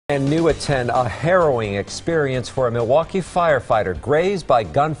And new at 10, a harrowing experience for a Milwaukee firefighter grazed by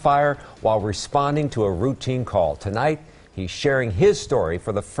gunfire while responding to a routine call. Tonight, he's sharing his story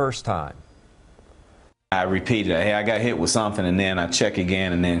for the first time. I repeated, hey, I got hit with something, and then I check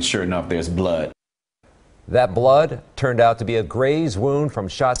again, and then sure enough, there's blood. That blood turned out to be a grazed wound from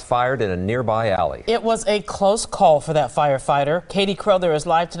shots fired in a nearby alley. It was a close call for that firefighter. Katie Crowther is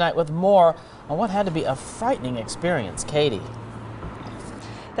live tonight with more on what had to be a frightening experience. Katie.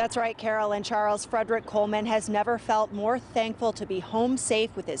 That's right, Carol and Charles. Frederick Coleman has never felt more thankful to be home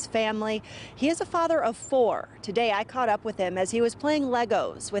safe with his family. He is a father of 4. Today, I caught up with him as he was playing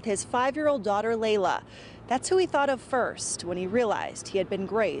Legos with his 5-year-old daughter, Layla. That's who he thought of first when he realized he had been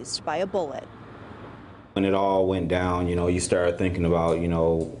grazed by a bullet. When it all went down, you started thinking about,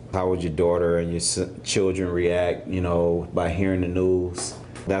 how would your daughter and your children react, by hearing the news.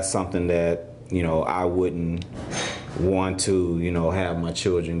 That's something that, I wouldn't want to, have my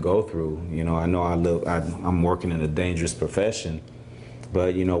children go through. I know I'm working in a dangerous profession,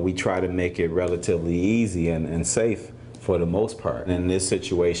 but, we try to make it relatively easy and safe for the most part. In this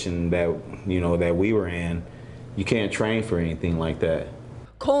situation that, that we were in, you can't train for anything like that.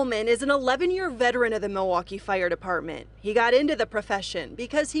 Coleman is an 11-year veteran of the Milwaukee Fire Department. He got into the profession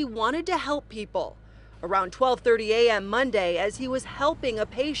because he wanted to help people. Around 12:30 a.m. Monday, as he was helping a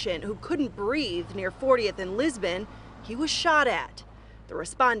patient who couldn't breathe near 40th and Lisbon, he was shot at. The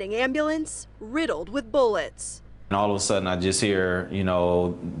responding ambulance riddled with bullets. And all of a sudden, I just hear,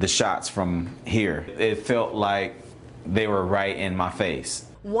 the shots from here. It felt like they were right in my face.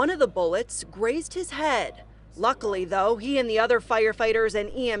 One of the bullets grazed his head. Luckily, though, he and the other firefighters and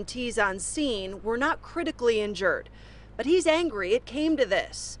EMTs on scene were not critically injured. But he's angry it came to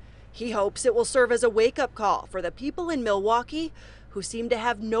this. He hopes it will serve as a wake-up call for the people in Milwaukee who seem to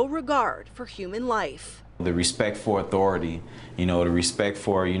have no regard for human life. The respect for authority, the respect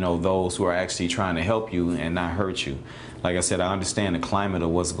for, those who are actually trying to help you and not hurt you. Like I said, I understand the climate of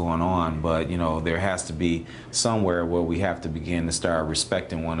what's going on, but, there has to be somewhere where we have to begin to start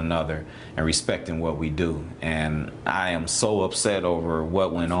respecting one another and respecting what we do. And I am so upset over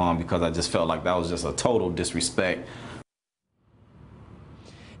what went on because I just felt like that was just a total disrespect.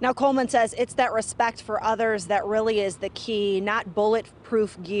 Now, Coleman says it's that respect for others that really is the key, not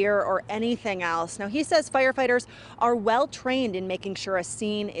bulletproof gear or anything else. Now, he says firefighters are well trained in making sure a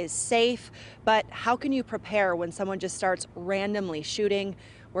scene is safe, but how can you prepare when someone just starts randomly shooting?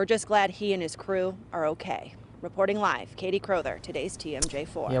 We're just glad he and his crew are okay. Reporting live, Katie Crowther, today's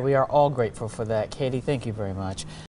TMJ4. Yeah, we are all grateful for that. Katie, thank you very much.